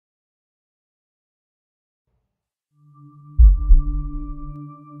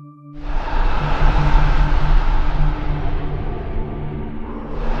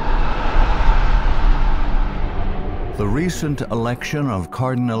The recent election of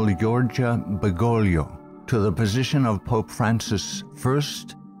Cardinal Giorgia Bergoglio to the position of Pope Francis I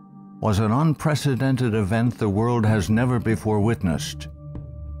was an unprecedented event the world has never before witnessed.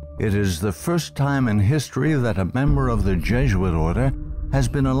 It is the first time in history that a member of the Jesuit order has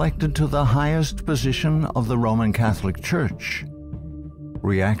been elected to the highest position of the Roman Catholic Church.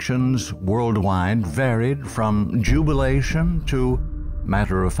 Reactions worldwide varied from jubilation to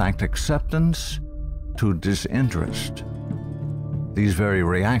matter-of-fact acceptance to disinterest. These very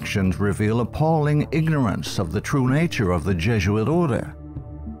reactions reveal appalling ignorance of the true nature of the Jesuit order.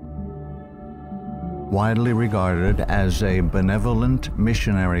 Widely regarded as a benevolent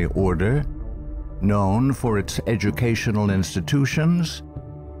missionary order, known for its educational institutions,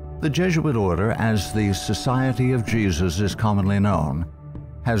 the Jesuit order, as the Society of Jesus is commonly known,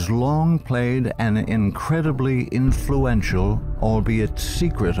 has long played an incredibly influential, albeit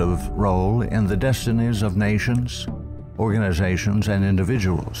secretive, role in the destinies of nations, organizations, and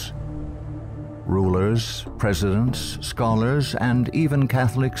individuals. Rulers, presidents, scholars, and even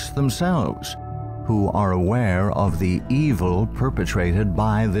Catholics themselves, who are aware of the evil perpetrated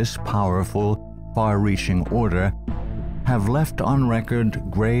by this powerful, far-reaching order, have left on record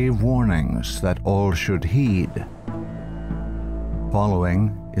grave warnings that all should heed.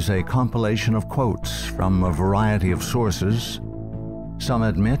 Following is a compilation of quotes from a variety of sources. Some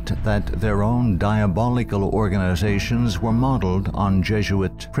admit that their own diabolical organizations were modeled on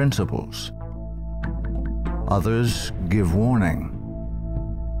Jesuit principles. Others give warning.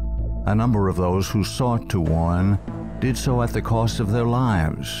 A number of those who sought to warn did so at the cost of their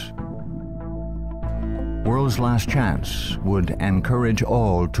lives. World's Last Chance would encourage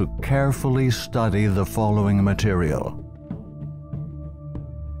all to carefully study the following material.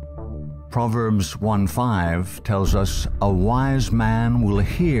 Proverbs 1:5 tells us, "A wise man will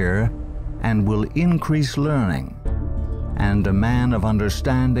hear and will increase learning, and a man of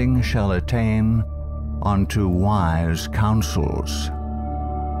understanding shall attain unto wise counsels."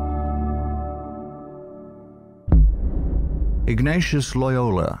 Ignatius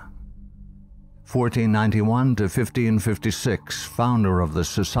Loyola, 1491 to 1556, founder of the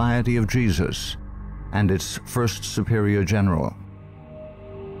Society of Jesus and its first superior general.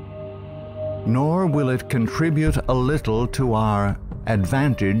 Nor will it contribute a little to our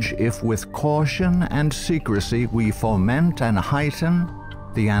advantage if with caution and secrecy we foment and heighten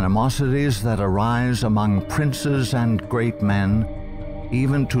the animosities that arise among princes and great men,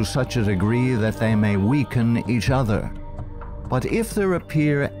 even to such a degree that they may weaken each other. But if there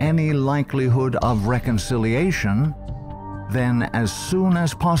appear any likelihood of reconciliation, then as soon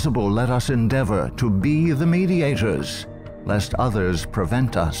as possible let us endeavor to be the mediators, lest others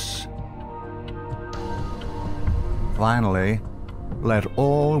prevent us. Finally, let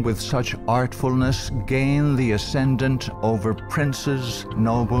all with such artfulness gain the ascendant over princes,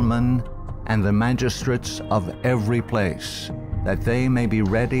 noblemen, and the magistrates of every place, that they may be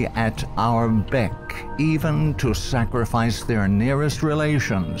ready at our beck, even to sacrifice their nearest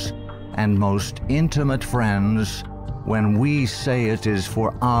relations and most intimate friends, when we say it is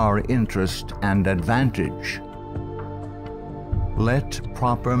for our interest and advantage. Let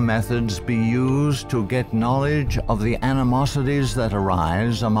proper methods be used to get knowledge of the animosities that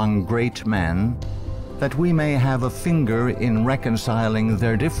arise among great men, that we may have a finger in reconciling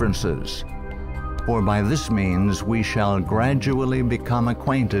their differences. For by this means we shall gradually become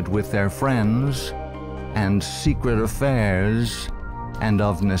acquainted with their friends and secret affairs, and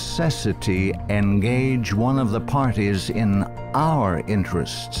of necessity engage one of the parties in our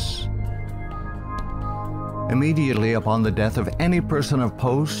interests. Immediately upon the death of any person of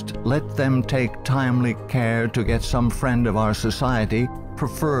post, let them take timely care to get some friend of our society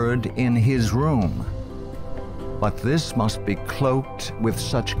preferred in his room. But this must be cloaked with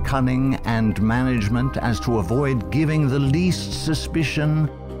such cunning and management as to avoid giving the least suspicion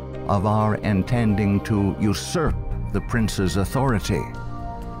of our intending to usurp the prince's authority.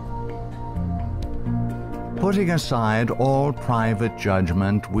 Putting aside all private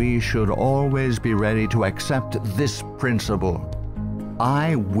judgment, we should always be ready to accept this principle.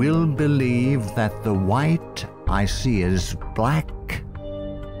 I will believe that the white I see is black,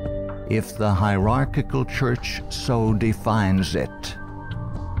 if the hierarchical church so defines it.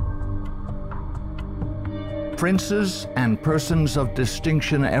 Princes and persons of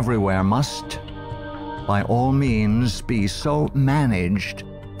distinction everywhere must, by all means, be so managed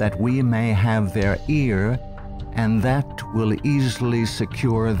that we may have their ear, and that will easily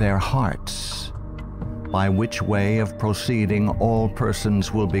secure their hearts. by which way of proceeding all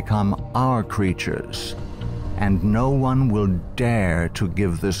persons will become our creatures, and no one will dare to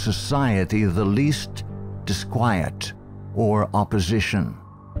give the society the least disquiet or opposition.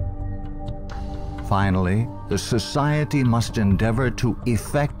 Finally, the society must endeavor to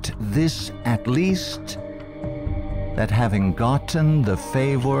effect this at least, that having gotten the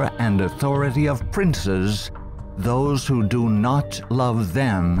favor and authority of princes, those who do not love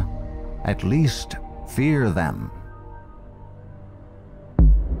them at least fear them.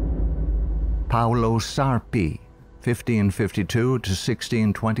 Paolo Sarpi, 1552 to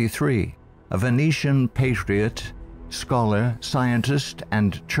 1623, a Venetian patriot, scholar, scientist,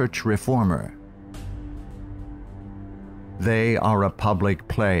 and church reformer. They are a public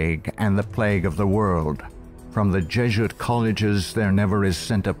plague and the plague of the world. From the Jesuit colleges there never is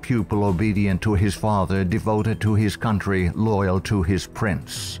sent a pupil obedient to his father, devoted to his country, loyal to his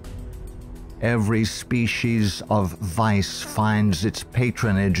prince. Every species of vice finds its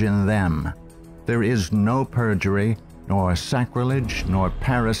patronage in them. There is no perjury, nor sacrilege, nor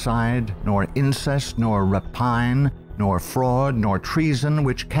parricide, nor incest, nor rapine, nor fraud, nor treason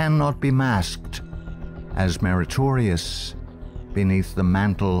which cannot be masked as meritorious beneath the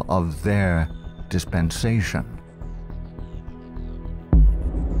mantle of their dispensation.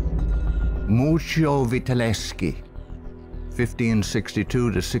 Muccio Vitelleschi, 1562 to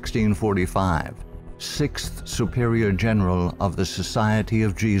 1645, 6th Superior General of the Society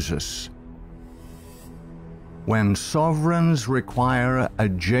of Jesus. When sovereigns require a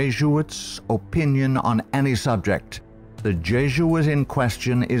Jesuit's opinion on any subject, the Jesuit in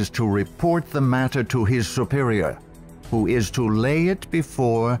question is to report the matter to his superior, who is to lay it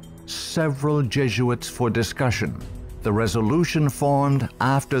before several Jesuits for discussion. The resolution formed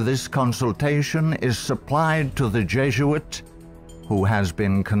after this consultation is supplied to the Jesuit, who has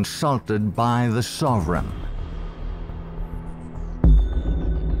been consulted by the sovereign.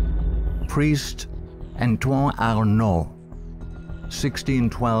 Priest Antoine Arnaud,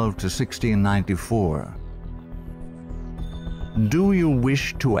 1612 to 1694. Do you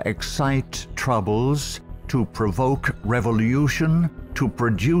wish to excite troubles, to provoke revolution, to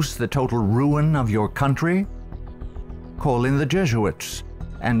produce the total ruin of your country? Call in the Jesuits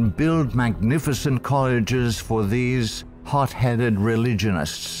and build magnificent colleges for these hot-headed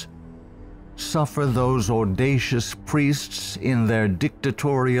religionists. Suffer those audacious priests in their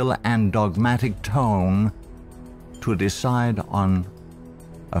dictatorial and dogmatic tone to decide on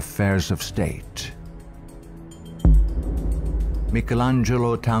affairs of state.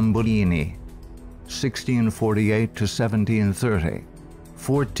 Michelangelo Tamburini, 1648 to 1730,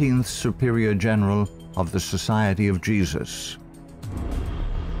 14th Superior General of the Society of Jesus.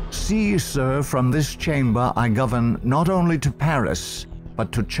 See, sir, from this chamber I govern not only to Paris,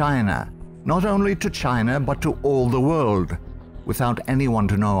 but to China, not only to China, but to all the world, without anyone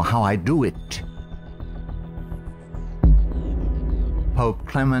to know how I do it. Pope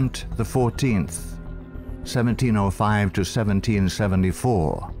Clement XIV, 1705 to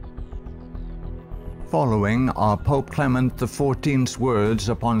 1774. Following are Pope Clement XIV's words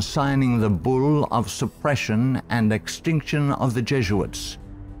upon signing the bull of suppression and extinction of the Jesuits.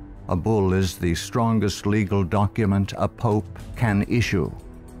 A bull is the strongest legal document a pope can issue.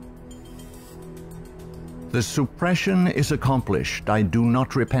 The suppression is accomplished. I do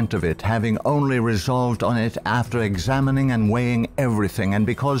not repent of it, having only resolved on it after examining and weighing everything, and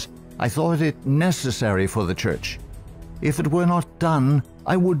because I thought it necessary for the Church. If it were not done,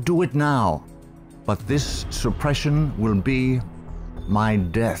 I would do it now. But this suppression will be my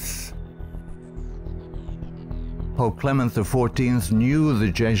death. Pope Clement XIV knew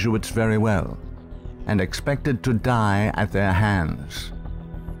the Jesuits very well and expected to die at their hands.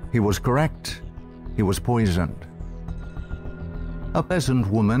 He was correct. He was poisoned. A peasant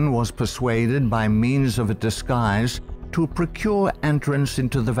woman was persuaded by means of a disguise to procure entrance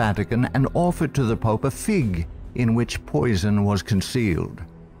into the Vatican and offered to the Pope a fig in which poison was concealed.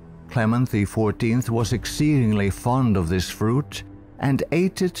 Clement XIV was exceedingly fond of this fruit and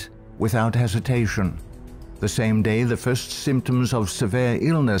ate it without hesitation. The same day the first symptoms of severe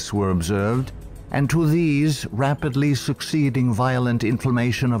illness were observed, and to these rapidly succeeding violent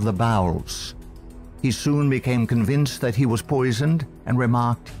inflammation of the bowels. He soon became convinced that he was poisoned and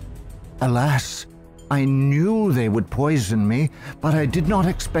remarked, "Alas, I knew they would poison me, but I did not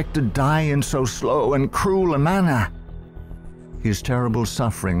expect to die in so slow and cruel a manner." His terrible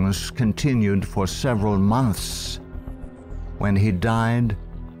sufferings continued for several months. When he died,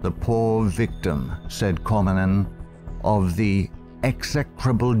 the poor victim, said Comenin, of the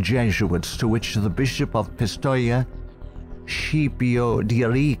execrable Jesuits to which the Bishop of Pistoia Scipio di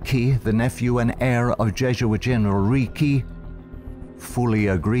Ricci, the nephew and heir of Jesuit General Ricci, fully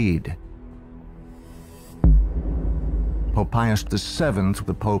agreed. Pope Pius VII,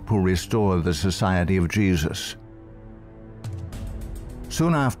 the Pope who restored the Society of Jesus.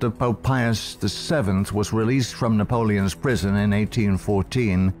 Soon after Pope Pius VII was released from Napoleon's prison in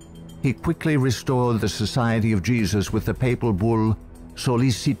 1814, he quickly restored the Society of Jesus with the papal bull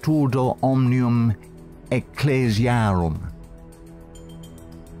Sollicitudo Omnium Ecclesiarum.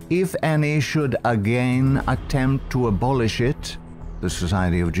 If any should again attempt to abolish it, the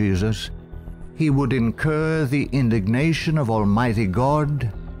Society of Jesus, he would incur the indignation of Almighty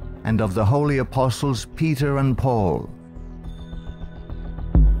God and of the holy apostles Peter and Paul.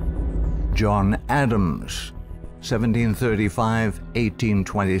 John Adams,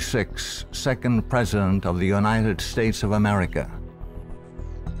 1735–1826, second President of the United States of America.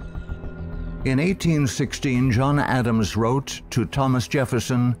 In 1816, John Adams wrote to Thomas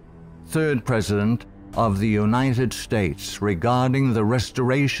Jefferson, third President of the United States, regarding the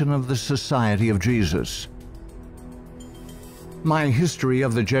restoration of the Society of Jesus. My history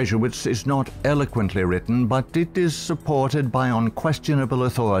of the Jesuits is not eloquently written, but it is supported by unquestionable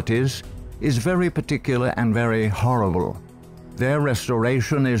authorities, is very particular and very horrible. Their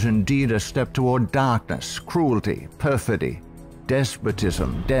restoration is indeed a step toward darkness, cruelty, perfidy,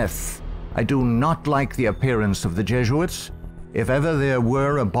 despotism, death. I do not like the appearance of the Jesuits. If ever there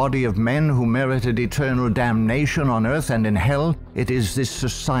were a body of men who merited eternal damnation on earth and in hell, it is this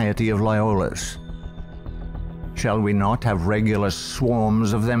Society of Loyolas. Shall we not have regular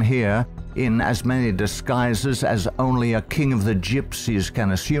swarms of them here, in as many disguises as only a king of the gypsies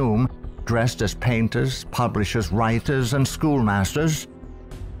can assume, dressed as painters, publishers, writers, and schoolmasters?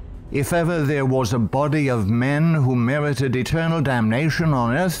 If ever there was a body of men who merited eternal damnation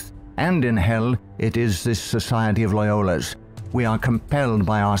on earth and in hell, it is this Society of Loyolas. We are compelled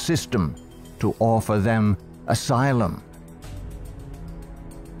by our system to offer them asylum.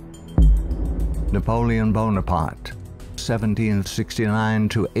 Napoleon Bonaparte,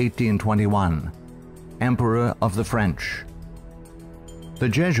 1769–1821, Emperor of the French. The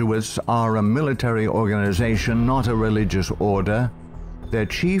Jesuits are a military organization, not a religious order. Their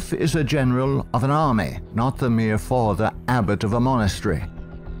chief is a general of an army, not the mere father abbot of a monastery.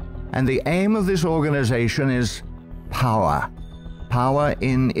 And the aim of this organization is power. Power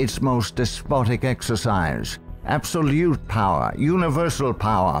in its most despotic exercise. Absolute power, universal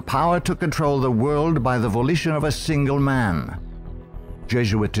power, power to control the world by the volition of a single man.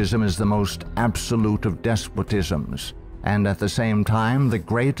 Jesuitism is the most absolute of despotisms, and at the same time the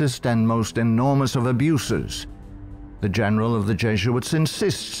greatest and most enormous of abuses. The general of the Jesuits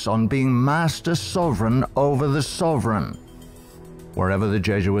insists on being master sovereign over the sovereign. Wherever the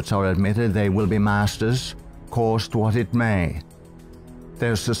Jesuits are admitted, they will be masters, cost what it may.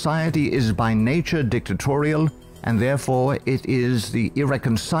 Their society is by nature dictatorial, and therefore it is the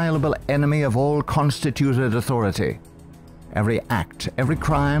irreconcilable enemy of all constituted authority. Every act, every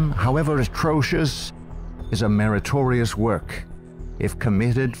crime, however atrocious, is a meritorious work, if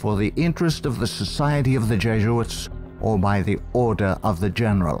committed for the interest of the Society of the Jesuits or by the order of the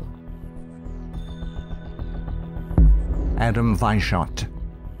general. Adam Weishaupt,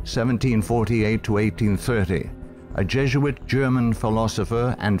 1748–1830, a Jesuit German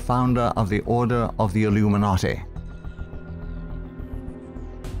philosopher and founder of the Order of the Illuminati.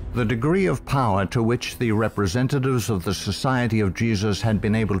 The degree of power to which the representatives of the Society of Jesus had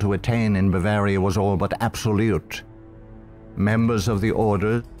been able to attain in Bavaria was all but absolute. Members of the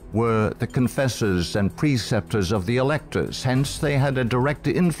order were the confessors and preceptors of the electors, hence they had a direct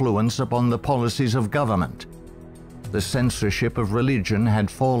influence upon the policies of government. The censorship of religion had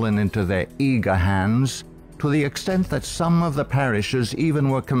fallen into their eager hands, to the extent that some of the parishes even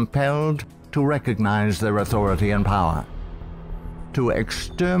were compelled to recognize their authority and power. To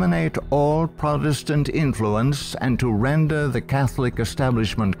exterminate all Protestant influence and to render the Catholic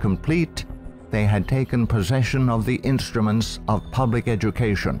establishment complete, they had taken possession of the instruments of public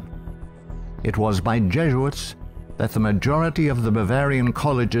education. It was by Jesuits that the majority of the Bavarian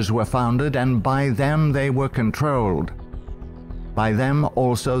colleges were founded, and by them they were controlled. By them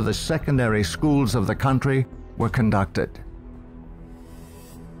also the secondary schools of the country were conducted.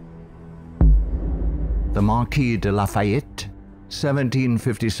 The Marquis de Lafayette,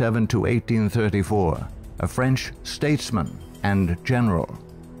 1757–1834, a French statesman and general.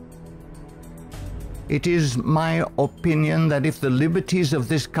 It is my opinion that if the liberties of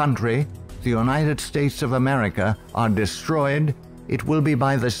this country, the United States of America, are destroyed, it will be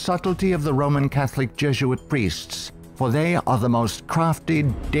by the subtlety of the Roman Catholic Jesuit priests, for they are the most crafty,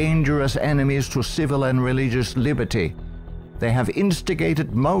 dangerous enemies to civil and religious liberty. They have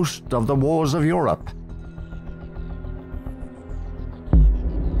instigated most of the wars of Europe.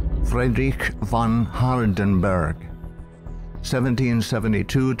 Friedrich von Hardenberg,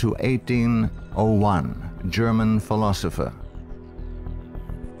 1772 to 1801, German philosopher.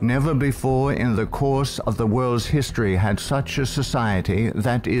 Never before in the course of the world's history had such a society,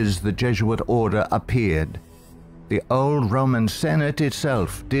 that is, the Jesuit order, appeared. The old Roman Senate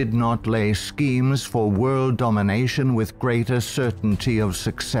itself did not lay schemes for world domination with greater certainty of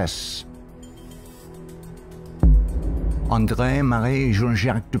success. André-Marie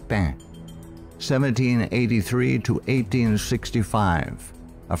Jean-Jacques Dupin, 1783 to 1865,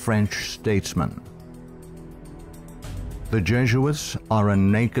 a French statesman. The Jesuits are a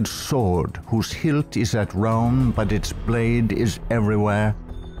naked sword whose hilt is at Rome, but its blade is everywhere,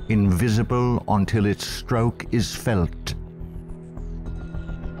 invisible until its stroke is felt.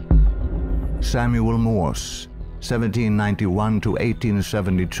 Samuel Morse, 1791 to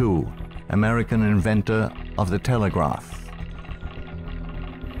 1872, American inventor of the telegraph.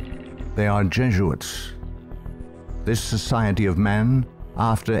 They are Jesuits. This society of men,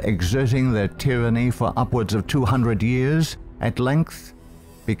 after exerting their tyranny for upwards of 200 years, at length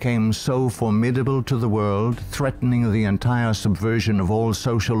became so formidable to the world, threatening the entire subversion of all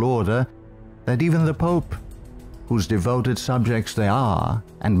social order, that even the Pope, whose devoted subjects they are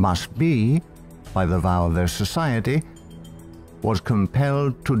and must be by the vow of their society, was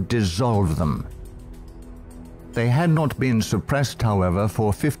compelled to dissolve them. They had not been suppressed, however,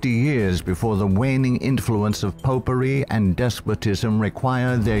 for 50 years before the waning influence of popery and despotism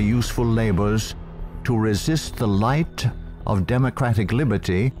required their useful labors to resist the light of democratic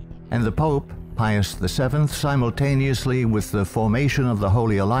liberty, and the Pope, Pius VII, simultaneously with the formation of the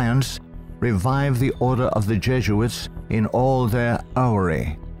Holy Alliance, revived the order of the Jesuits in all their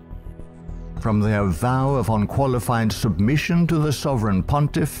aureory. From their vow of unqualified submission to the sovereign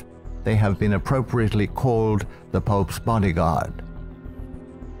pontiff, they have been appropriately called the Pope's bodyguard.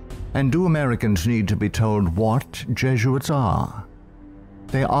 And do Americans need to be told what Jesuits are?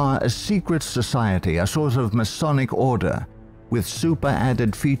 They are a secret society, a sort of Masonic order, with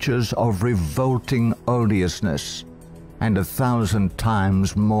super-added features of revolting odiousness, and 1,000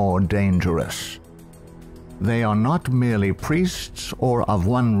 times more dangerous. They are not merely priests or of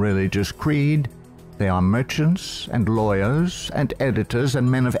one religious creed. They are merchants and lawyers and editors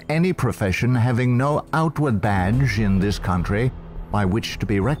and men of any profession having no outward badge in this country by which to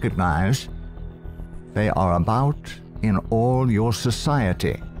be recognized. They are about in all your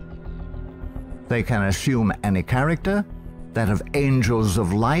society. They can assume any character, that of angels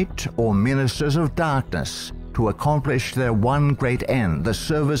of light or ministers of darkness, to accomplish their one great end, the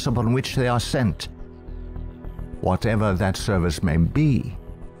service upon which they are sent, whatever that service may be.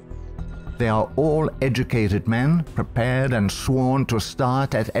 They are all educated men, prepared and sworn to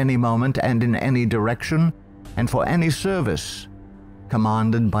start at any moment and in any direction, and for any service,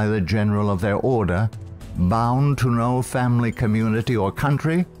 commanded by the general of their order, bound to no family, community, or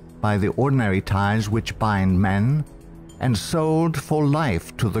country by the ordinary ties which bind men, and sold for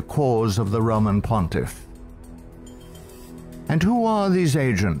life to the cause of the Roman pontiff. And who are these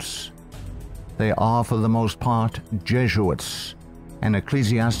agents? They are for the most part Jesuits, an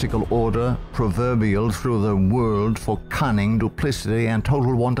ecclesiastical order proverbial through the world for cunning, duplicity, and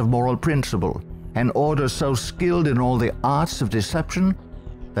total want of moral principle, an order so skilled in all the arts of deception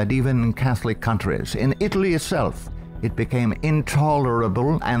that even in Catholic countries, in Italy itself, it became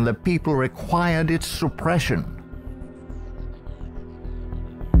intolerable and the people required its suppression.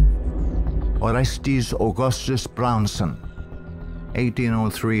 Orestes Augustus Brownson,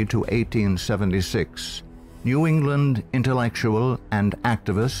 1803 to 1876, New England intellectual and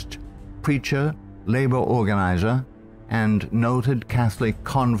activist, preacher, labor organizer, and noted Catholic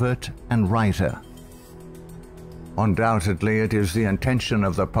convert and writer. Undoubtedly, it is the intention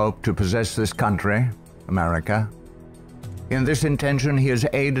of the Pope to possess this country, America. In this intention, he is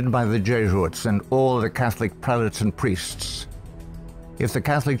aided by the Jesuits and all the Catholic prelates and priests. If the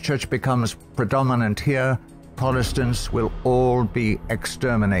Catholic Church becomes predominant here, Protestants will all be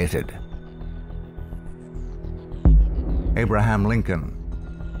exterminated. Abraham Lincoln,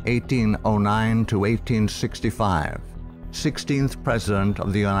 1809 to 1865, 16th President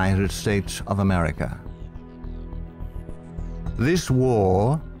of the United States of America. This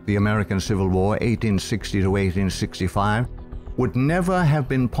war, the American Civil War, 1860 to 1865, would never have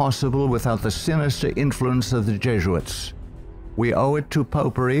been possible without the sinister influence of the Jesuits. We owe it to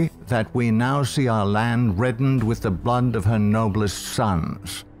popery that we now see our land reddened with the blood of her noblest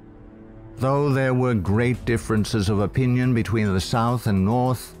sons. Though there were great differences of opinion between the South and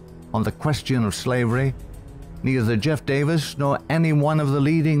North on the question of slavery, Neither Jeff Davis nor any one of the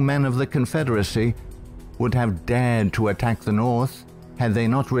leading men of the Confederacy would have dared to attack the North had they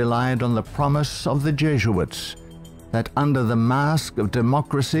not relied on the promise of the Jesuits that under the mask of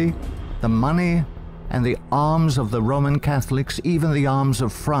democracy, the money and the arms of the Roman Catholics, even the arms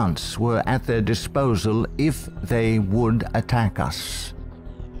of France, were at their disposal if they would attack us.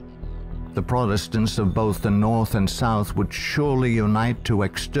 The Protestants of both the North and South would surely unite to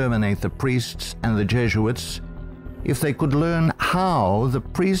exterminate the priests and the Jesuits if they could learn how the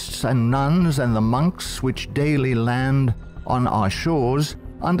priests and nuns and the monks which daily land on our shores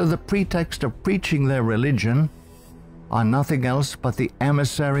under the pretext of preaching their religion are nothing else but the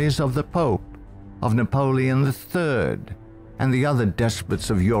emissaries of the Pope, of Napoleon III, and the other despots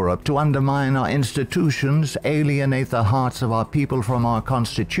of Europe to undermine our institutions, alienate the hearts of our people from our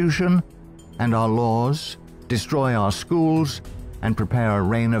Constitution and our laws, destroy our schools, and prepare a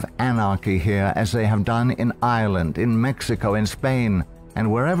reign of anarchy here as they have done in Ireland, in Mexico, in Spain,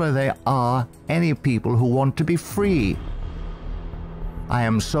 and wherever there are any people who want to be free. "I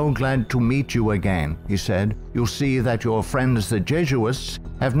am so glad to meet you again," he said. "You'll see that your friends the Jesuits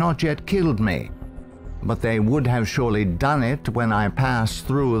have not yet killed me, but they would have surely done it when I passed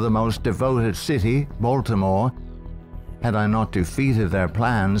through the most devoted city, Baltimore, had I not defeated their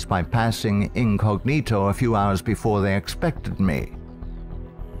plans by passing incognito a few hours before they expected me."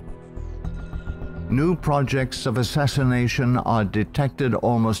 New projects of assassination are detected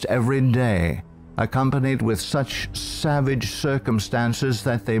almost every day, accompanied with such savage circumstances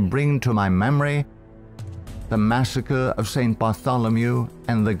that they bring to my memory the massacre of St. Bartholomew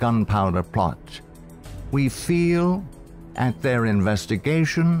and the gunpowder plot. We feel, at their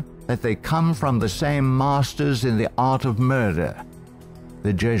investigation, that they come from the same masters in the art of murder,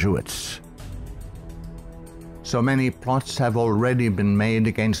 the Jesuits. So many plots have already been made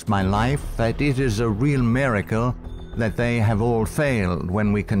against my life that it is a real miracle that they have all failed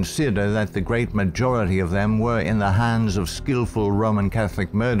when we consider that the great majority of them were in the hands of skillful Roman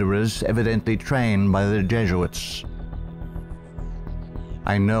Catholic murderers evidently trained by the Jesuits.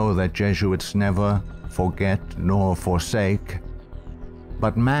 I know that Jesuits never forget nor forsake,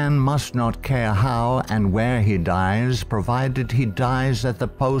 but man must not care how and where he dies, provided he dies at the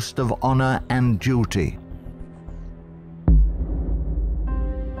post of honor and duty.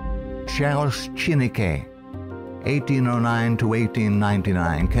 Charles Chineke, 1809 to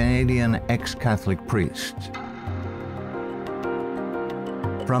 1899, Canadian ex-Catholic priest.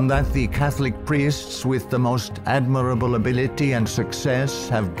 From that the Catholic priests with the most admirable ability and success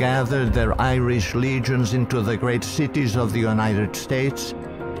have gathered their Irish legions into the great cities of the United States,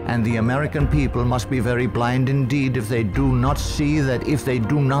 and the American people must be very blind indeed if they do not see that if they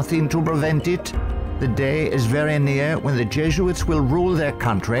do nothing to prevent it, the day is very near when the Jesuits will rule their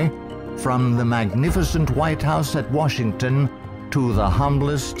country, from the magnificent White House at Washington to the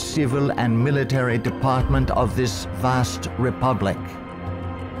humblest civil and military department of this vast republic.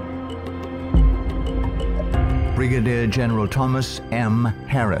 Brigadier General Thomas M.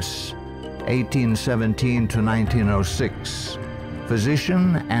 Harris, 1817 to 1906,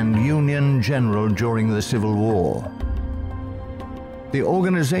 physician and Union General during the Civil War. The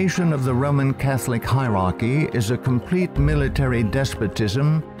organization of the Roman Catholic hierarchy is a complete military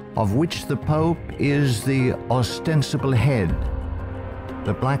despotism of which the Pope is the ostensible head.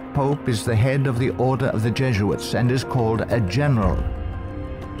 The Black Pope is the head of the Order of the Jesuits and is called a general.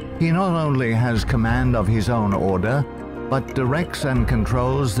 He not only has command of his own order, but directs and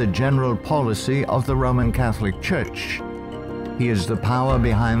controls the general policy of the Roman Catholic Church. He is the power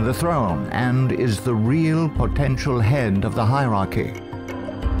behind the throne and is the real potential head of the hierarchy.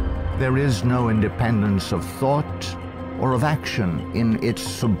 There is no independence of thought or of action in its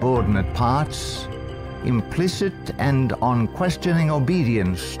subordinate parts, implicit and unquestioning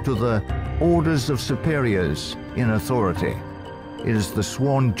obedience to the orders of superiors in authority is the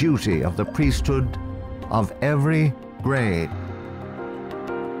sworn duty of the priesthood of every grade.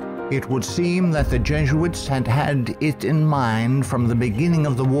 It would seem that the Jesuits had had it in mind from the beginning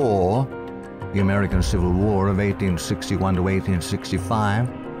of the war, the American Civil War of 1861 to 1865,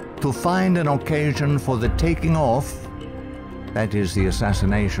 to find an occasion for the taking off, that is the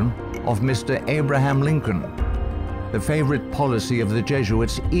assassination, of Mr. Abraham Lincoln. The favorite policy of the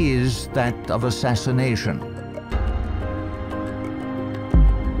Jesuits is that of assassination.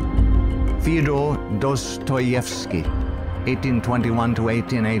 Fyodor Dostoevsky, 1821 to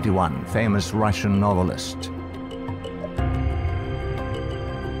 1881, famous Russian novelist.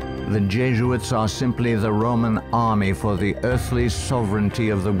 The Jesuits are simply the Roman army for the earthly sovereignty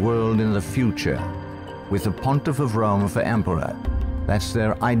of the world in the future, with the Pontiff of Rome for emperor. That's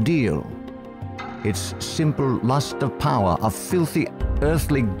their ideal. its simple lust of power, a filthy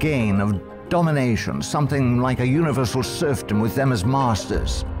earthly gain of domination, something like a universal serfdom with them as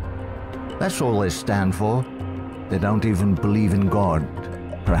masters. That's all they stand for. They don't even believe in God,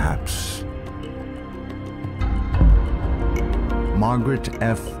 perhaps. Margaret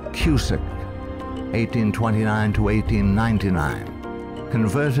F. Cusick, 1829 to 1899,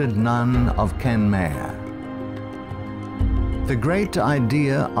 converted nun of Kenmare. The great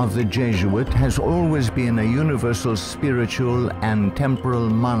idea of the Jesuit has always been a universal spiritual and temporal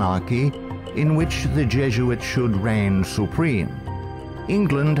monarchy in which the Jesuit should reign supreme.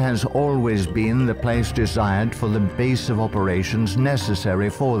 England has always been the place desired for the base of operations necessary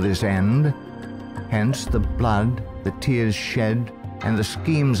for this end. Hence the blood, the tears shed, and the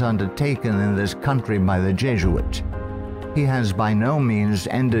schemes undertaken in this country by the Jesuit. He has by no means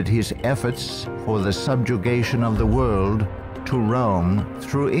ended his efforts for the subjugation of the world to Rome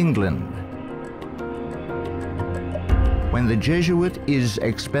through England. When the Jesuit is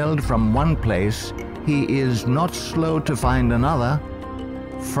expelled from one place, he is not slow to find another.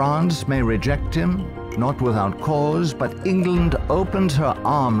 France may reject him, not without cause, but England opens her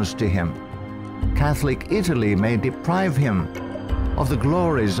arms to him. Catholic Italy may deprive him of the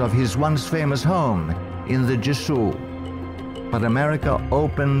glories of his once famous home in the JESUIT, but America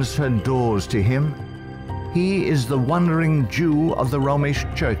opens her doors to him. He is the wandering Jew of the Romish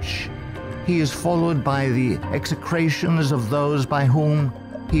Church. He is followed by the execrations of those by whom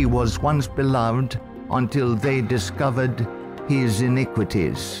he was once beloved until they discovered his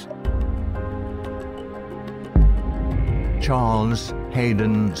iniquities. Charles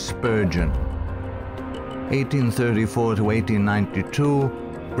Haddon Spurgeon, 1834 to 1892,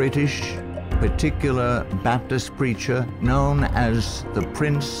 British particular Baptist preacher known as the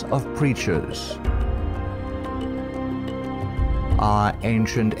Prince of Preachers. Our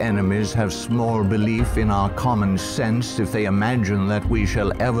ancient enemies have small belief in our common sense if they imagine that we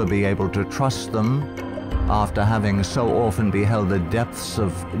shall ever be able to trust them, after having so often beheld the depths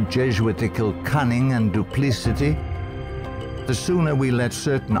of Jesuitical cunning and duplicity. The sooner we let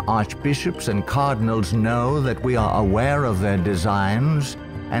certain archbishops and cardinals know that we are aware of their designs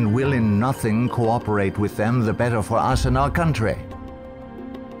and will in nothing cooperate with them, the better for us and our country.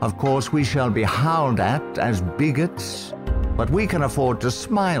 Of course, we shall be howled at as bigots, but we can afford to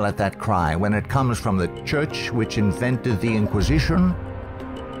smile at that cry when it comes from the church which invented the Inquisition.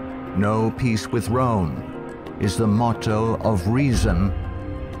 No peace with Rome is the motto of reason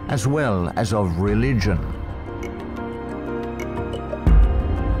as well as of religion.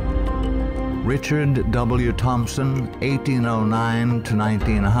 Richard W. Thompson, 1809 to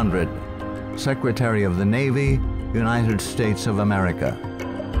 1900, Secretary of the Navy, United States of America.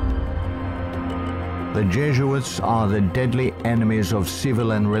 The Jesuits are the deadly enemies of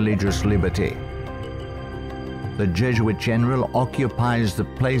civil and religious liberty. The Jesuit general occupies the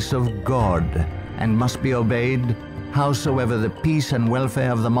place of God and must be obeyed, howsoever the peace and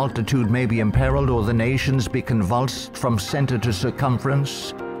welfare of the multitude may be imperiled or the nations be convulsed from center to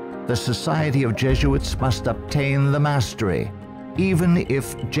circumference. The Society of Jesuits must obtain the mastery, even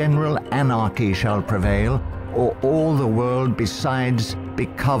if general anarchy shall prevail, or all the world besides be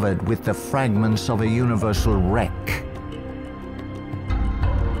covered with the fragments of a universal wreck.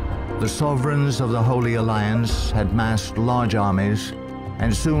 The sovereigns of the Holy Alliance had massed large armies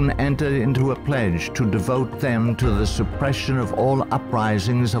and soon entered into a pledge to devote them to the suppression of all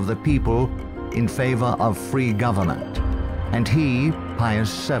uprisings of the people in favor of free government. And he,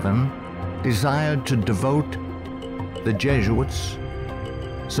 Pius VII, desired to devote the Jesuits,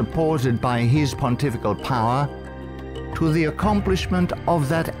 supported by his pontifical power, to the accomplishment of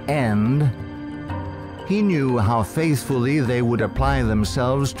that end. He knew how faithfully they would apply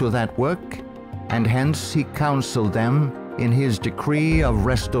themselves to that work, and hence he counseled them in his decree of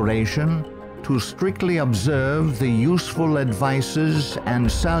restoration to strictly observe the useful advices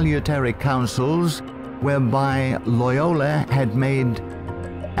and salutary counsels whereby Loyola had made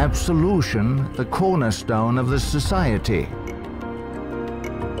absolution the cornerstone of the society.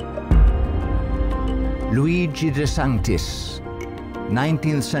 Luigi de Sanctis,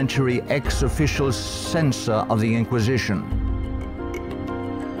 19th century ex-official censor of the Inquisition.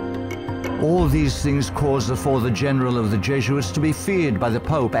 All these things caused the Father General of the Jesuits to be feared by the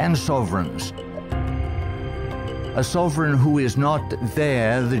Pope and sovereigns. A sovereign who is not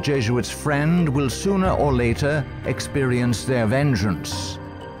there, the Jesuits' friend, will sooner or later experience their vengeance.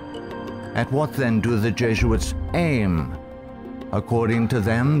 At what then do the Jesuits aim? According to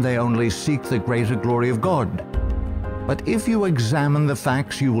them, they only seek the greater glory of God. But if you examine the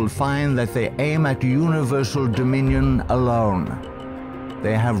facts, you will find that they aim at universal dominion alone.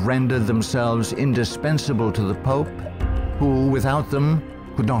 They have rendered themselves indispensable to the Pope, who without them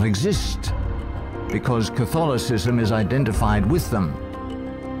could not exist, because Catholicism is identified with them.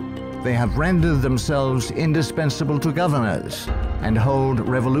 They have rendered themselves indispensable to governors and hold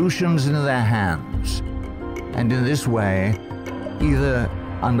revolutions in their hands. And in this way, either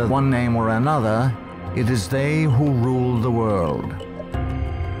under one name or another, it is they who rule the world.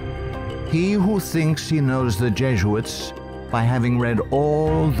 He who thinks he knows the Jesuits by having read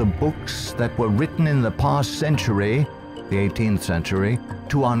all the books that were written in the past century, the 18th century,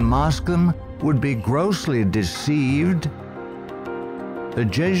 to unmask them would be grossly deceived. The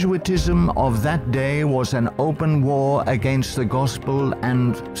Jesuitism of that day was an open war against the gospel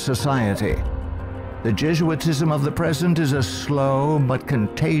and society. The Jesuitism of the present is a slow but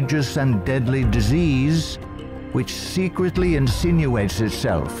contagious and deadly disease which secretly insinuates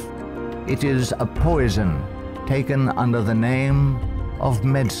itself. It is a poison taken under the name of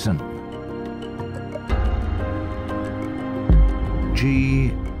medicine.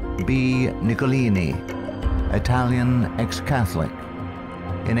 G. B. Nicolini, Italian ex-Catholic,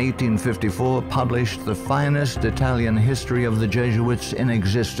 in 1854 published the finest Italian history of the Jesuits in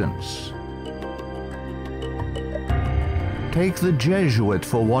existence. Take the Jesuit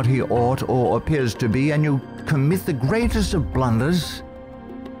for what he ought or appears to be, and you commit the greatest of blunders.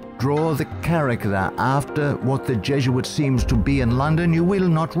 Draw the character after what the Jesuit seems to be in London, you will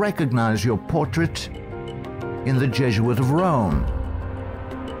not recognize your portrait in the Jesuit of Rome.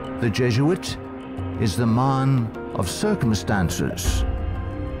 The Jesuit is the man of circumstances.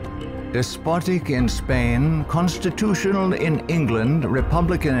 Despotic in Spain, constitutional in England,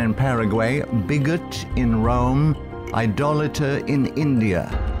 republican in Paraguay, bigot in Rome, idolater in India.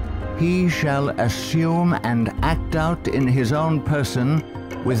 He shall assume and act out in his own person,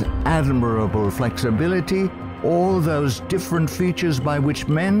 with admirable flexibility, all those different features by which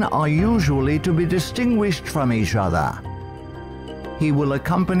men are usually to be distinguished from each other. He will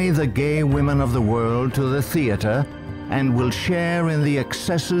accompany the gay women of the world to the theater and will share in the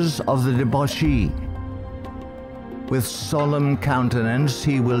excesses of the debauchee. With solemn countenance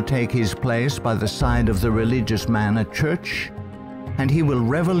he will take his place by the side of the religious man at church, and he will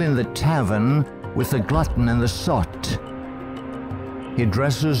revel in the tavern with the glutton and the sot. He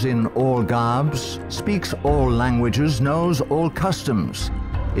dresses in all garbs, speaks all languages, knows all customs,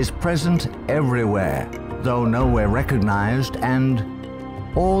 is present everywhere, though nowhere recognized, and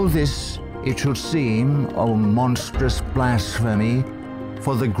all this, it should seem, O monstrous blasphemy,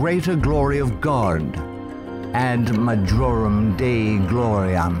 for the greater glory of God, ad majorem Dei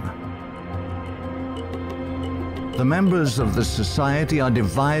gloriam. The members of the society are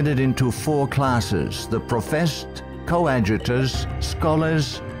divided into 4 classes: the professed, coadjutors,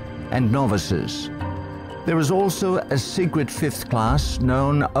 scholars, and novices. There is also a secret 5th class,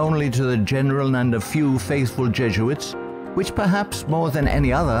 known only to the general and a few faithful Jesuits, which perhaps more than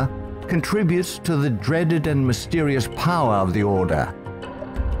any other contributes to the dreaded and mysterious power of the order.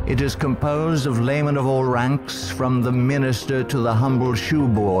 It is composed of laymen of all ranks, from the minister to the humble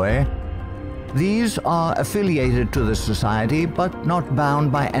shoeboy. These are affiliated to the society, but not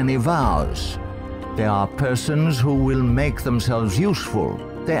bound by any vows. They are persons who will make themselves useful.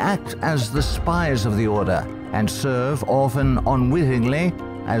 They act as the spies of the order, and serve, often unwittingly,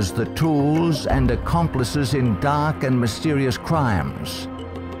 as the tools and accomplices in dark and mysterious crimes.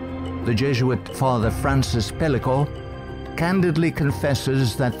 The Jesuit Father Francis Pellico candidly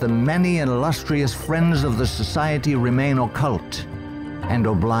confesses that the many illustrious friends of the society remain occult and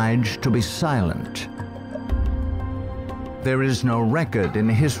obliged to be silent. There is no record in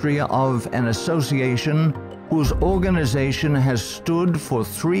history of an association whose organization has stood for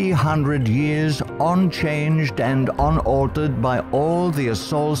 300 years unchanged and unaltered by all the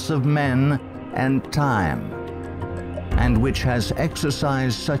assaults of men and time, and which has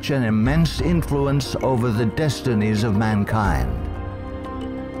exercised such an immense influence over the destinies of mankind.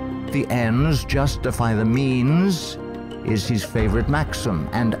 The ends justify the means is his favorite maxim,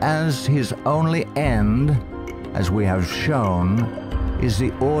 and as his only end, as we have shown, is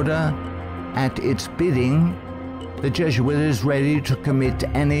the order, at its bidding, the Jesuit is ready to commit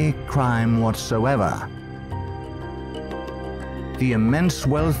any crime whatsoever. The immense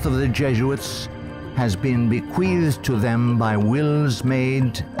wealth of the Jesuits has been bequeathed to them by wills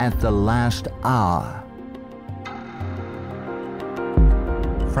made at the last hour.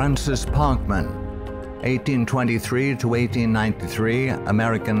 Francis Parkman, 1823 to 1893,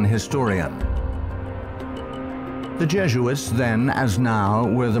 American historian. The Jesuits, then as now,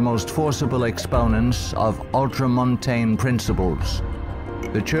 were the most forcible exponents of ultramontane principles.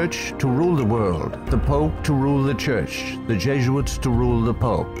 The Church to rule the world, the Pope to rule the Church, the Jesuits to rule the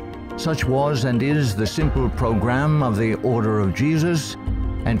Pope. Such was and is the simple program of the Order of Jesus,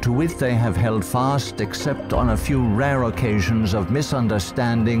 and to it they have held fast except on a few rare occasions of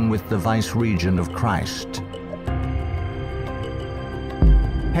misunderstanding with the Vice-Regent of Christ.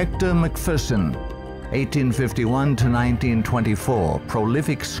 Hector Macpherson, 1851 to 1924,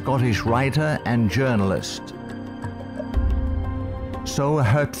 prolific Scottish writer and journalist. So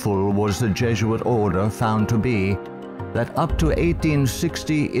hurtful was the Jesuit order found to be that up to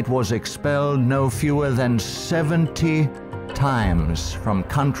 1860 it was expelled no fewer than 70 times from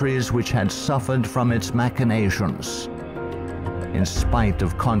countries which had suffered from its machinations. In spite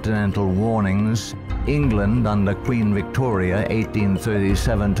of continental warnings, England under Queen Victoria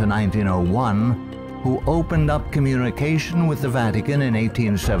 1837 to 1901, who opened up communication with the Vatican in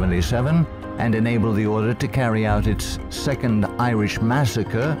 1877 and enabled the order to carry out its Second Irish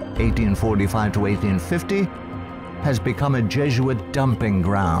Massacre 1845 to 1850, has become a Jesuit dumping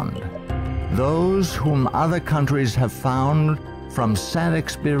ground. Those whom other countries have found from sad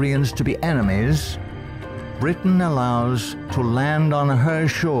experience to be enemies, Britain allows to land on her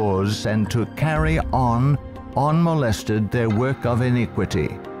shores and to carry on, unmolested, their work of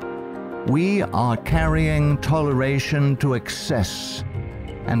iniquity. We are carrying toleration to excess,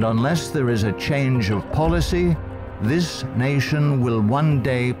 and unless there is a change of policy, this nation will one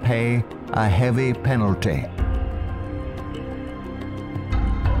day pay a heavy penalty.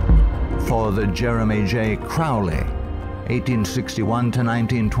 For the Jeremy J. Crowley, 1861 to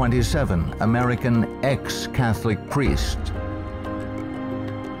 1927, American ex-Catholic priest.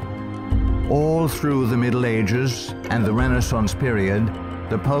 All through the Middle Ages and the Renaissance period,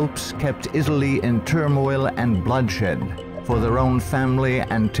 the popes kept Italy in turmoil and bloodshed for their own family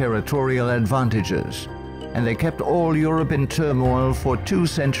and territorial advantages, and they kept all Europe in turmoil for 2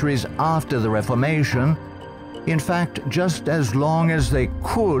 centuries after the Reformation, in fact, just as long as they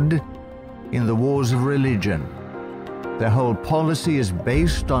could in the wars of religion. Their whole policy is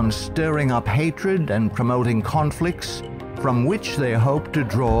based on stirring up hatred and promoting conflicts from which they hope to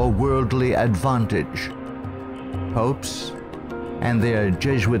draw worldly advantage. Popes and their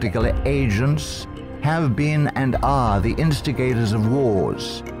Jesuitical agents have been and are the instigators of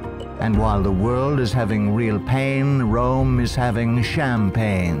wars, and while the world is having real pain, Rome is having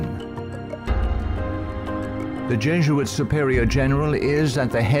champagne. The Jesuit Superior General is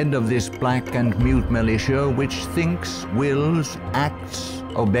at the head of this black and mute militia which thinks, wills, acts,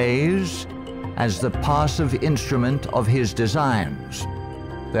 obeys as the passive instrument of his designs.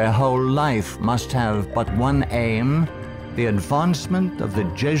 Their whole life must have but one aim: the advancement of the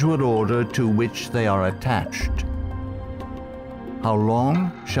Jesuit order to which they are attached. How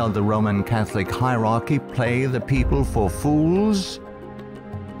long shall the Roman Catholic hierarchy play the people for fools?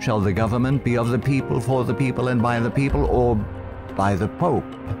 Shall the government be of the people, for the people, and by the people, or by the Pope?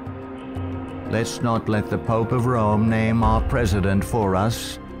 Let's not let the Pope of Rome name our president for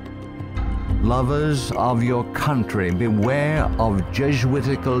us. Lovers of your country, beware of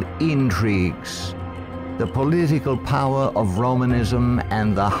Jesuitical intrigues, the political power of Romanism,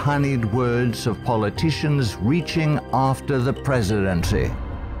 and the honeyed words of politicians reaching after the presidency.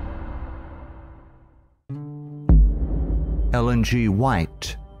 Ellen G.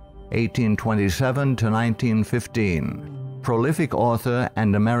 White, 1827 to 1915, prolific author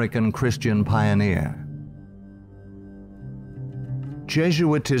and American Christian pioneer.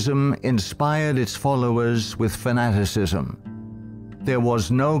 Jesuitism inspired its followers with fanaticism. There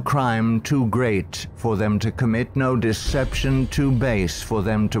was no crime too great for them to commit, no deception too base for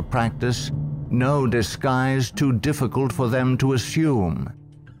them to practice, no disguise too difficult for them to assume.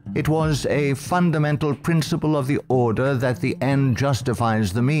 It was a fundamental principle of the order that the end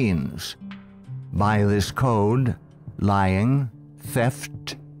justifies the means. By this code, lying,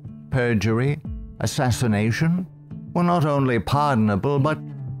 theft, perjury, assassination were not only pardonable but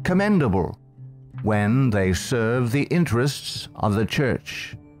commendable when they serve the interests of the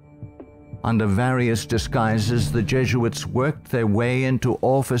Church. Under various disguises, the Jesuits worked their way into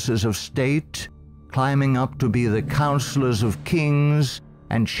offices of state, climbing up to be the counselors of kings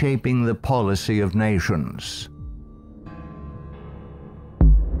and shaping the policy of nations.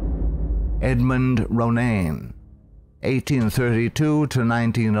 Edmund Ronan, 1832 to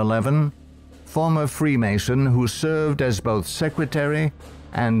 1911, former Freemason who served as both secretary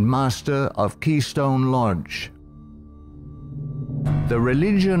and master of Keystone Lodge. The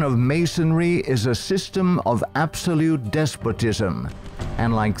religion of Masonry is a system of absolute despotism,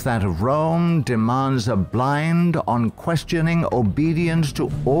 and like that of Rome, demands a blind, unquestioning obedience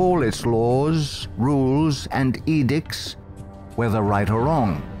to all its laws, rules, and edicts, whether right or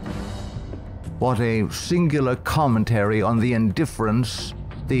wrong. What a singular commentary on the indifference,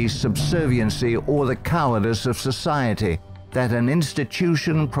 the subserviency, or the cowardice of society, that an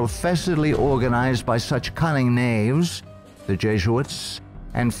institution professedly organized by such cunning knaves, the Jesuits,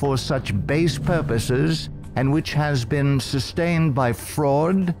 and for such base purposes, and which has been sustained by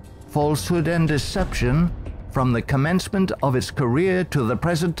fraud, falsehood, and deception from the commencement of its career to the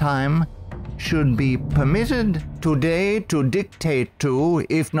present time, should be permitted today to dictate to,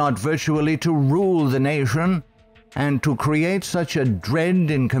 if not virtually to rule the nation, and to create such a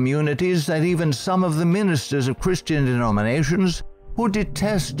dread in communities that even some of the ministers of Christian denominations, who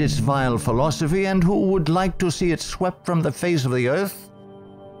detest its vile philosophy and who would like to see it swept from the face of the earth,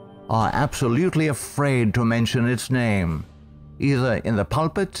 are absolutely afraid to mention its name, either in the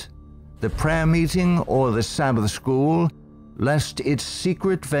pulpit, the prayer meeting, or the Sabbath school, lest its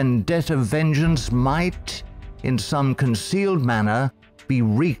secret vendetta vengeance might, in some concealed manner, be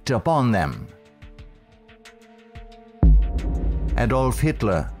wreaked upon them. Adolf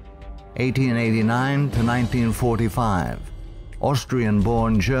Hitler, 1889 to 1945,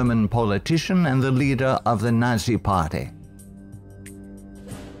 Austrian-born German politician and the leader of the Nazi Party.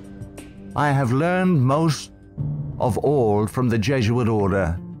 I have learned most of all from the Jesuit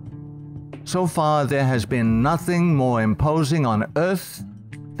order. So far, there has been nothing more imposing on earth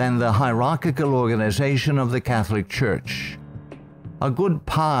than the hierarchical organization of the Catholic Church. A good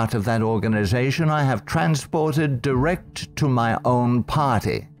part of that organization I have transported direct to my own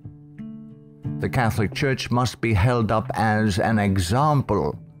party. The Catholic Church must be held up as an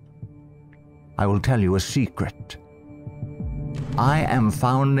example. I will tell you a secret. I am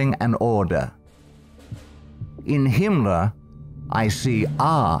founding an order. In Himmler, I see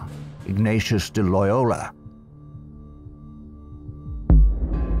our Ignatius de Loyola.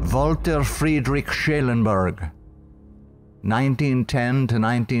 Walter Friedrich Schellenberg, 1910 to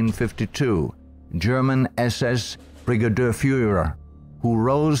 1952, German SS Brigadier Führer, who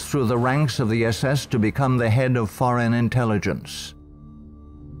rose through the ranks of the SS to become the head of foreign intelligence.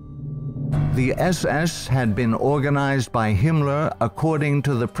 The SS had been organized by Himmler according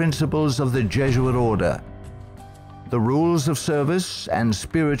to the principles of the Jesuit order. The rules of service and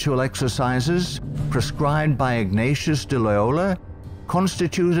spiritual exercises prescribed by Ignatius de Loyola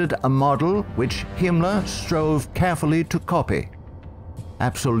constituted a model which Himmler strove carefully to copy.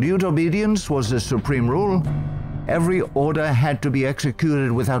 Absolute obedience was the supreme rule. Every order had to be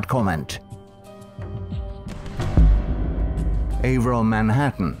executed without comment. Avro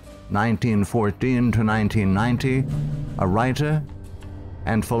Manhattan, 1914 to 1990, a writer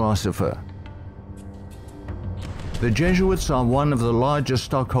and philosopher. The Jesuits are one of the largest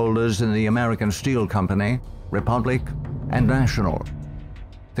stockholders in the American Steel Company, Republic, and National.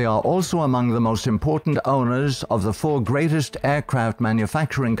 They are also among the most important owners of the 4 greatest aircraft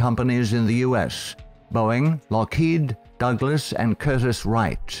manufacturing companies in the U.S., Boeing, Lockheed, Douglas, and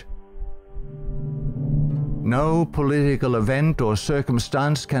Curtiss-Wright. No political event or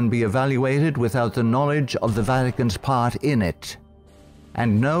circumstance can be evaluated without the knowledge of the Vatican's part in it,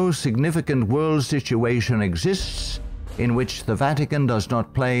 and no significant world situation exists in which the Vatican does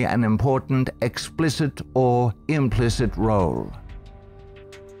not play an important explicit or implicit role.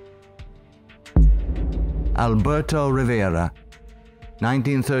 Alberto Rivera,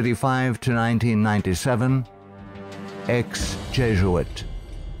 1935 to 1997, ex-Jesuit.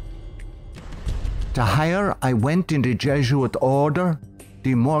 The higher I went in the Jesuit order,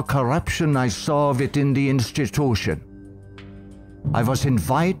 the more corruption I saw of it in the institution. I was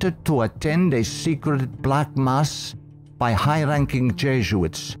invited to attend a secret black mass by high-ranking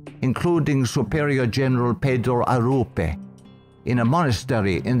Jesuits, including Superior General Pedro Arupe, in a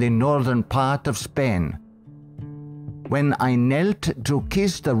monastery in the northern part of Spain. When I knelt to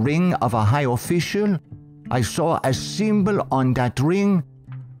kiss the ring of a high official, I saw a symbol on that ring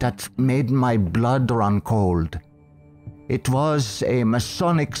that made my blood run cold. It was a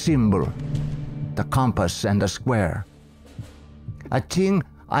Masonic symbol, the compass and the square. A thing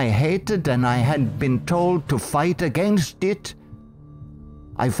I hated, and I had been told to fight against it.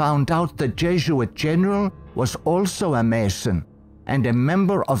 I found out the Jesuit general was also a Mason and a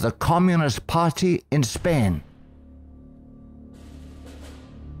member of the Communist Party in Spain.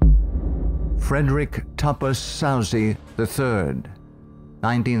 Frederick Tupper Southey III,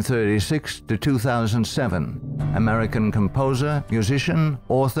 1936 to 2007, American composer, musician,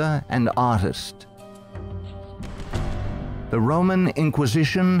 author, and artist. The Roman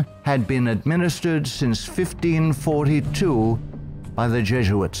Inquisition had been administered since 1542 by the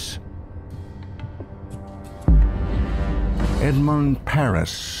Jesuits. Edmund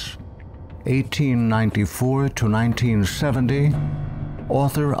Paris, 1894 to 1970,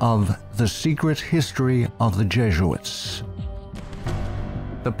 author of The Secret History of the Jesuits.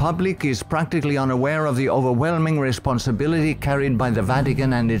 The public is practically unaware of the overwhelming responsibility carried by the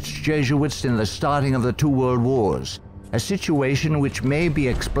Vatican and its Jesuits in the starting of the two world wars, a situation which may be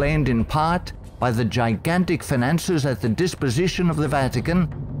explained in part by the gigantic finances at the disposition of the Vatican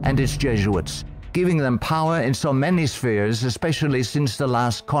and its Jesuits, giving them power in so many spheres, especially since the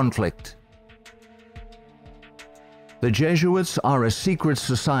last conflict. The Jesuits are a secret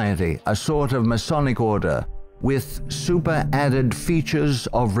society, a sort of Masonic order, with super-added features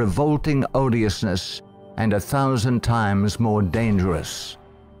of revolting odiousness and 1,000 times more dangerous.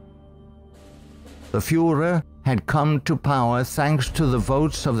 The Führer had come to power thanks to the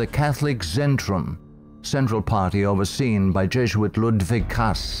votes of the Catholic Zentrum, Central Party overseen by Jesuit Ludwig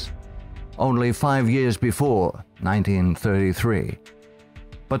Kass, only 5 years before, 1933.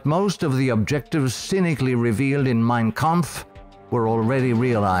 But most of the objectives cynically revealed in Mein Kampf were already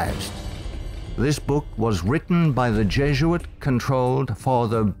realized. This book was written by the Jesuit-controlled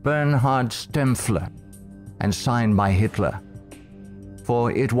Father Bernhard Stempfler and signed by Hitler.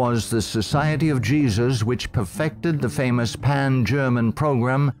 For it was the Society of Jesus which perfected the famous Pan-German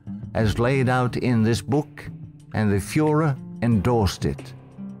program as laid out in this book, and the Führer endorsed it.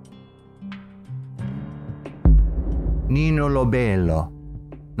 Nino Lobello,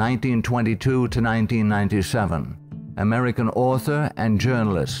 1922 to 1997, American author and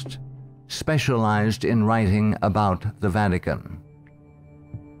journalist, specialized in writing about the Vatican.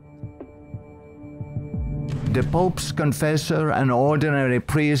 The Pope's confessor, an ordinary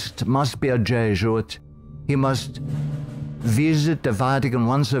priest, must be a Jesuit. He must visit the Vatican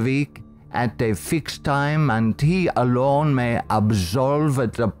once a week at a fixed time, and he alone may absolve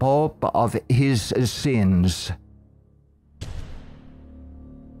the Pope of his sins.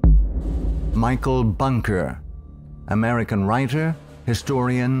 Michael Bunker, American writer,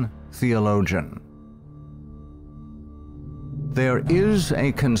 historian, theologian. There is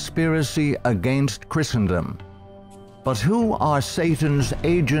a conspiracy against Christendom, but who are Satan's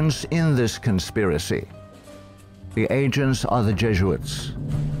agents in this conspiracy? The agents are the Jesuits.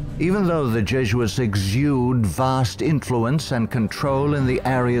 Even though the Jesuits exude vast influence and control in the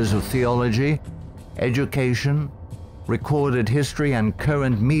areas of theology, education, recorded history, and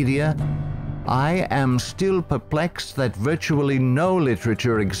current media, I am still perplexed that virtually no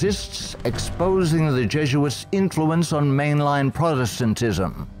literature exists exposing the Jesuits' influence on mainline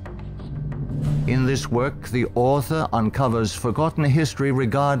Protestantism. In this work, the author uncovers forgotten history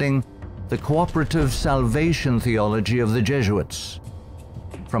regarding the cooperative salvation theology of the Jesuits.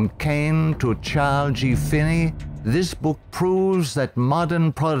 From Cain to Charles G. Finney, this book proves that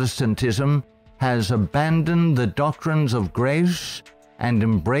modern Protestantism has abandoned the doctrines of grace and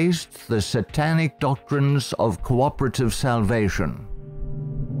embraced the satanic doctrines of cooperative salvation.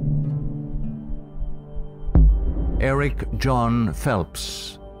 Eric John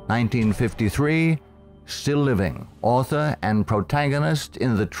Phelps, 1953, still living, author and protagonist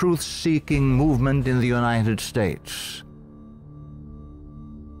in the truth-seeking movement in the United States.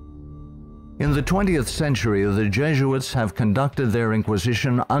 In the 20th century, the Jesuits have conducted their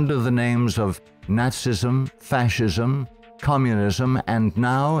inquisition under the names of Nazism, fascism, communism, and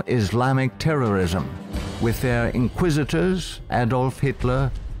now Islamic terrorism, with their inquisitors Adolf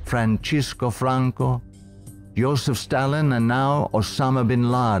Hitler, Francisco Franco, Joseph Stalin, and now Osama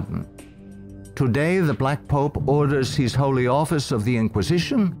bin Laden. Today, the Black Pope orders his Holy Office of the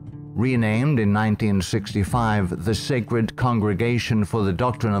Inquisition, renamed in 1965 the Sacred Congregation for the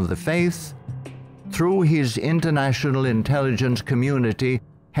Doctrine of the Faith, through his international intelligence community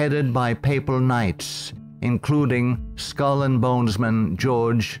headed by papal knights, including Skull and Bonesman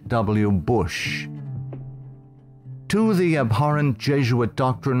George W. Bush. To the abhorrent Jesuit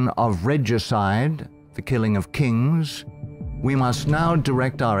doctrine of regicide, the killing of kings, we must now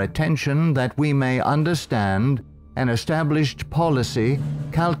direct our attention that we may understand an established policy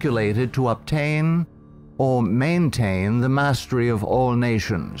calculated to obtain or maintain the mastery of all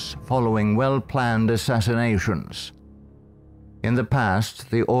nations, following well-planned assassinations. In the past,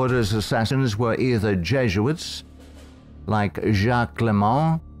 the order's assassins were either Jesuits, like Jacques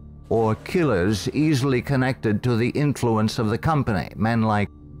Clement, or killers easily connected to the influence of the company, men like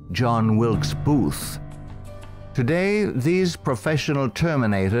John Wilkes Booth. Today, these professional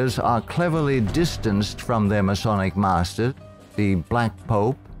terminators are cleverly distanced from their Masonic master, the Black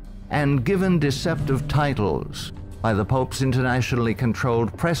Pope, and given deceptive titles by the Pope's internationally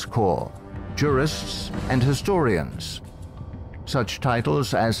controlled press corps, jurists, and historians. Such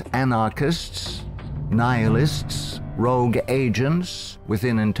titles as anarchists, nihilists, rogue agents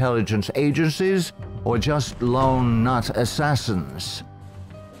within intelligence agencies, or just lone nut assassins.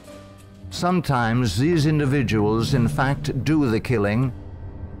 Sometimes these individuals in fact do the killing,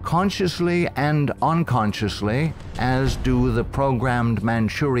 consciously and unconsciously, as do the programmed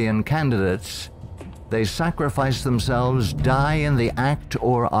Manchurian candidates. They sacrifice themselves, die in the act,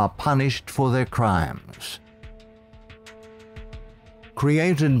 or are punished for their crimes.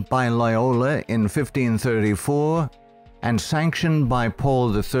 Created by Loyola in 1534 and sanctioned by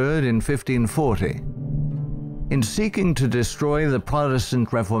Paul III in 1540. In seeking to destroy the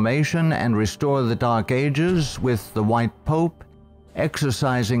Protestant Reformation and restore the Dark Ages with the White Pope,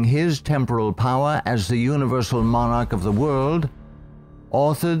 exercising his temporal power as the universal monarch of the world,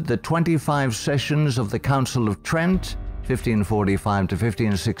 authored the 25 sessions of the Council of Trent, 1545 to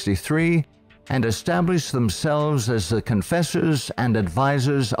 1563, and established themselves as the confessors and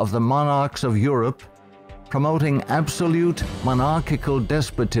advisors of the monarchs of Europe, promoting absolute monarchical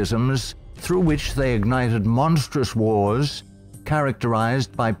despotisms through which they ignited monstrous wars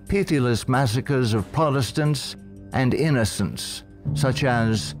characterized by pitiless massacres of Protestants and innocents, such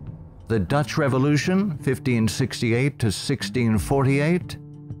as the Dutch Revolution, 1568 to 1648,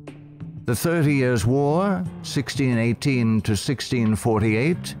 the 30 Years' War, 1618 to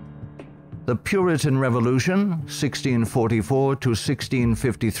 1648, the Puritan Revolution, 1644 to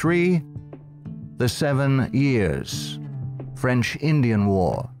 1653, the 7 Years, French Indian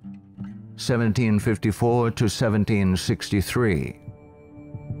War, 1754 to 1763.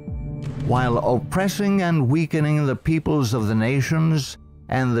 While oppressing and weakening the peoples of the nations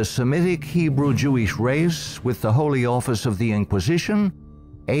and the Semitic Hebrew Jewish race with the Holy Office of the Inquisition,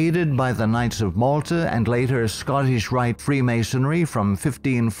 aided by the Knights of Malta and later Scottish Rite Freemasonry from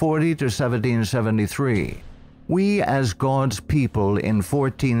 1540 to 1773, we as God's people in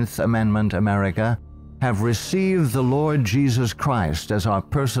 14th Amendment America have received the Lord Jesus Christ as our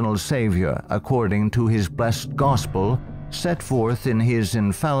personal Savior according to His blessed gospel set forth in His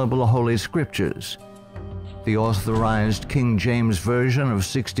infallible Holy Scriptures. The Authorized King James Version of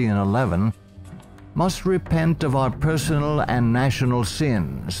 1611, must repent of our personal and national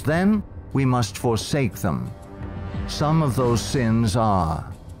sins. Then we must forsake them. Some of those sins are: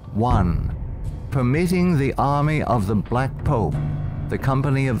 1. Permitting the army of the Black Pope, the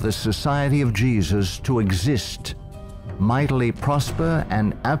company of the Society of Jesus, to exist, mightily prosper,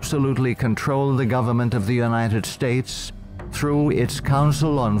 and absolutely control the government of the United States through its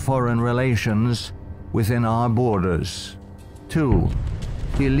Council on Foreign Relations within our borders. 2.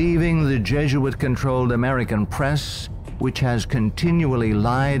 Believing the Jesuit-controlled American press, which has continually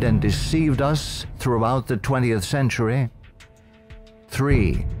lied and deceived us throughout the 20th century.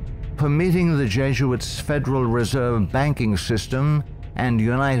 3. Permitting the Jesuits' Federal Reserve banking system and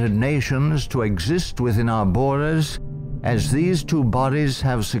United Nations to exist within our borders, as these two bodies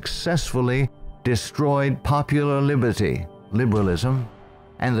have successfully destroyed popular liberty, liberalism,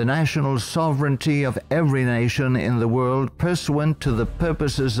 and the national sovereignty of every nation in the world pursuant to the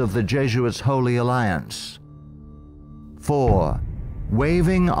purposes of the Jesuits' Holy Alliance. 4.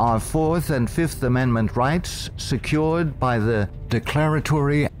 Waiving our Fourth and Fifth Amendment rights secured by the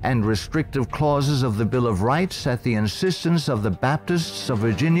declaratory and restrictive clauses of the Bill of Rights at the insistence of the Baptists of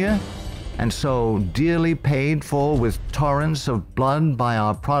Virginia, and so dearly paid for with torrents of blood by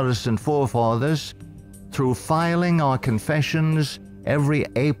our Protestant forefathers, through filing our confessions every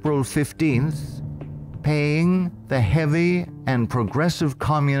April 15th, paying the heavy and progressive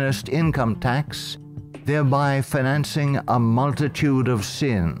communist income tax, thereby financing a multitude of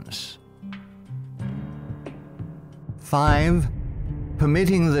sins. 5.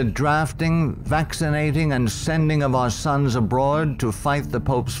 Permitting the drafting, vaccinating, and sending of our sons abroad to fight the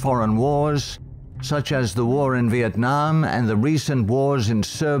Pope's foreign wars, such as the war in Vietnam and the recent wars in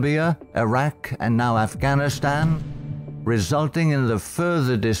Serbia, Iraq, and now Afghanistan, resulting in the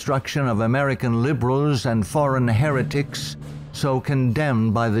further destruction of American liberals and foreign heretics so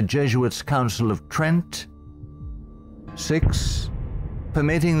condemned by the Jesuits' Council of Trent. 6.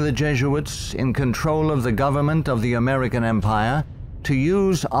 Permitting the Jesuits in control of the government of the American Empire to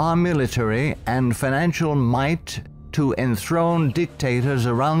use our military and financial might to enthrone dictators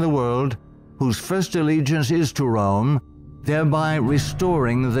around the world whose first allegiance is to Rome, thereby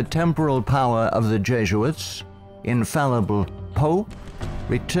restoring the temporal power of the Jesuits, infallible Pope,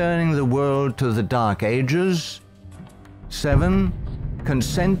 returning the world to the Dark Ages. 7.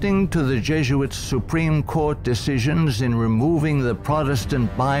 Consenting to the Jesuits' Supreme Court decisions in removing the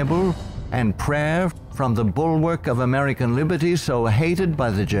Protestant Bible and prayer from the bulwark of American liberty so hated by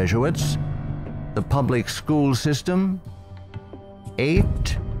the Jesuits, the public school system. 8.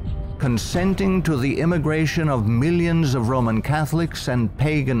 consenting to the immigration of millions of Roman Catholics and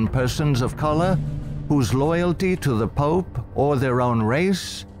pagan persons of color whose loyalty to the Pope or their own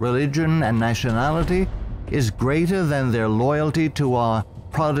race, religion, and nationality is greater than their loyalty to our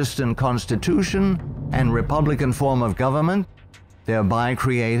Protestant Constitution and Republican form of government, thereby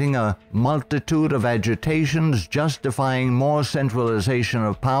creating a multitude of agitations justifying more centralization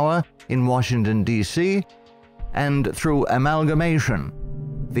of power in Washington, D.C., and through amalgamation,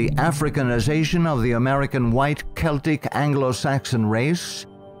 the Africanization of the American white Celtic Anglo-Saxon race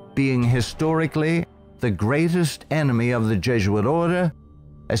being historically the greatest enemy of the Jesuit order,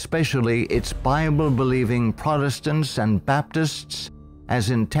 especially its Bible-believing Protestants and Baptists, as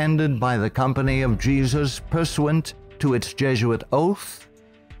intended by the Company of Jesus pursuant to its Jesuit oath.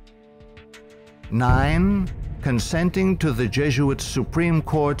 9. Consenting to the Jesuit Supreme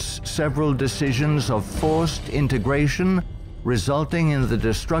Court's several decisions of forced integration resulting in the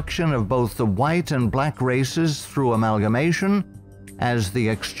destruction of both the white and black races through amalgamation, as the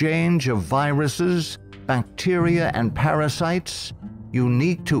exchange of viruses, bacteria, and parasites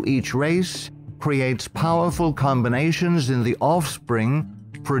unique to each race creates powerful combinations in the offspring,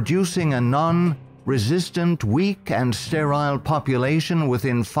 producing a non-resistant, weak, and sterile population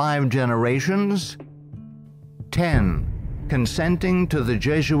within 5 generations. 10. Consenting to the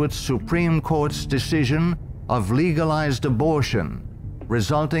Jesuit Supreme Court's decision of legalized abortion,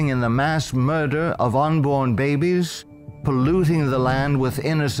 resulting in the mass murder of unborn babies, polluting the land with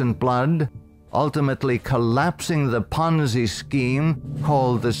innocent blood, ultimately collapsing the Ponzi scheme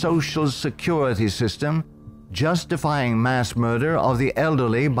called the Social Security system, justifying mass murder of the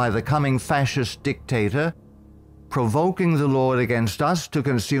elderly by the coming fascist dictator, provoking the Lord against us to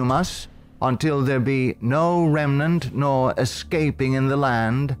consume us until there be no remnant nor escaping in the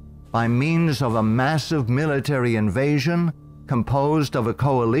land by means of a massive military invasion composed of a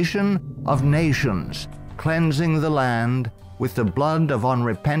coalition of nations, cleansing the land with the blood of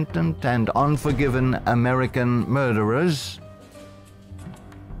unrepentant and unforgiven American murderers.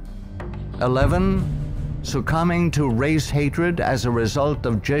 11. Succumbing to race hatred as a result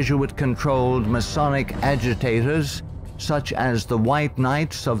of Jesuit-controlled Masonic agitators such as the White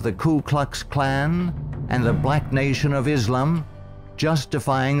Knights of the Ku Klux Klan and the Black Nation of Islam,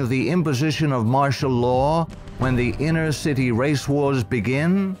 justifying the imposition of martial law when the inner-city race wars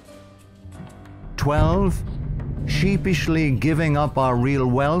begin. 12. Sheepishly giving up our real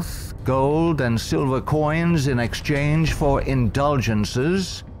wealth, gold and silver coins in exchange for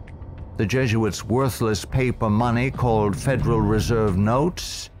indulgences, the Jesuits' worthless paper money called Federal Reserve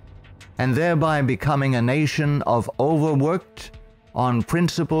notes, and thereby becoming a nation of overworked,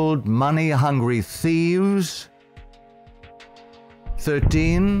 unprincipled, money-hungry thieves.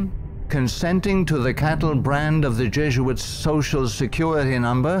 13. Consenting to the cattle brand of the Jesuits' Social Security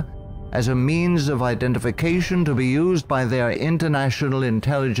number as a means of identification to be used by their international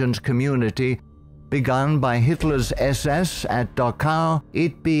intelligence community, begun by Hitler's SS at Dachau,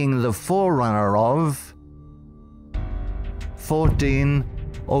 it being the forerunner of. 14.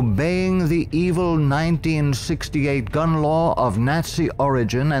 Obeying the evil 1968 gun law of Nazi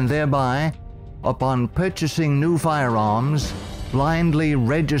origin and thereby, upon purchasing new firearms, blindly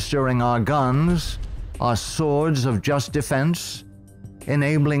registering our guns, our swords of just defense,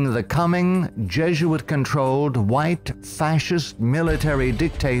 enabling the coming Jesuit-controlled white fascist military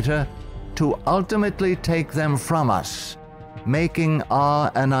dictator to ultimately take them from us, making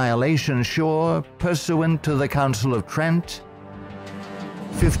our annihilation sure pursuant to the Council of Trent.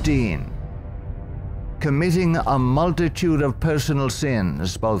 15. Committing a multitude of personal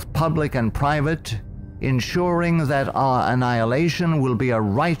sins, both public and private, ensuring that our annihilation will be a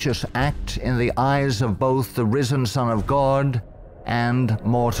righteous act in the eyes of both the risen Son of God and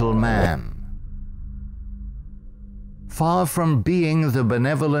mortal man. Far from being the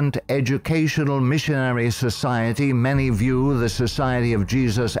benevolent educational missionary society many view the Society of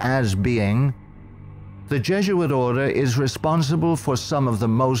Jesus as being, the Jesuit order is responsible for some of the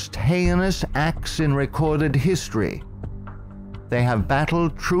most heinous acts in recorded history. They have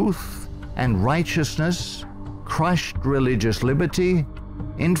battled truth and righteousness, crushed religious liberty,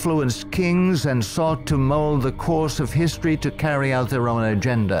 influenced kings, and sought to mold the course of history to carry out their own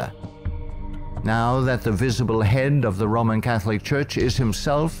agenda. Now that the visible head of the Roman Catholic Church is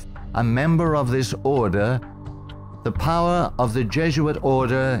himself a member of this order, the power of the Jesuit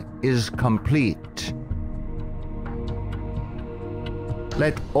order is complete.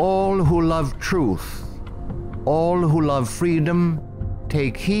 Let all who love truth, all who love freedom,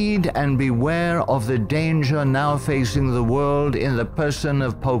 take heed and beware of the danger now facing the world in the person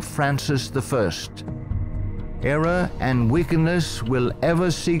of Pope Francis I. Error and wickedness will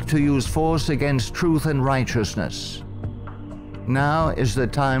ever seek to use force against truth and righteousness. Now is the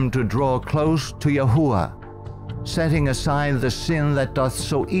time to draw close to Yahuwah, setting aside the sin that doth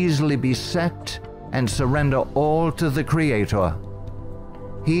so easily beset, and surrender all to the Creator.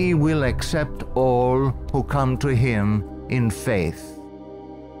 He will accept all who come to Him in faith.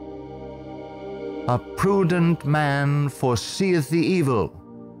 A prudent man foreseeth the evil,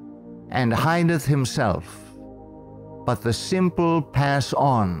 and hideth himself, but the simple pass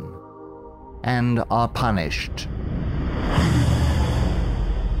on, and are punished.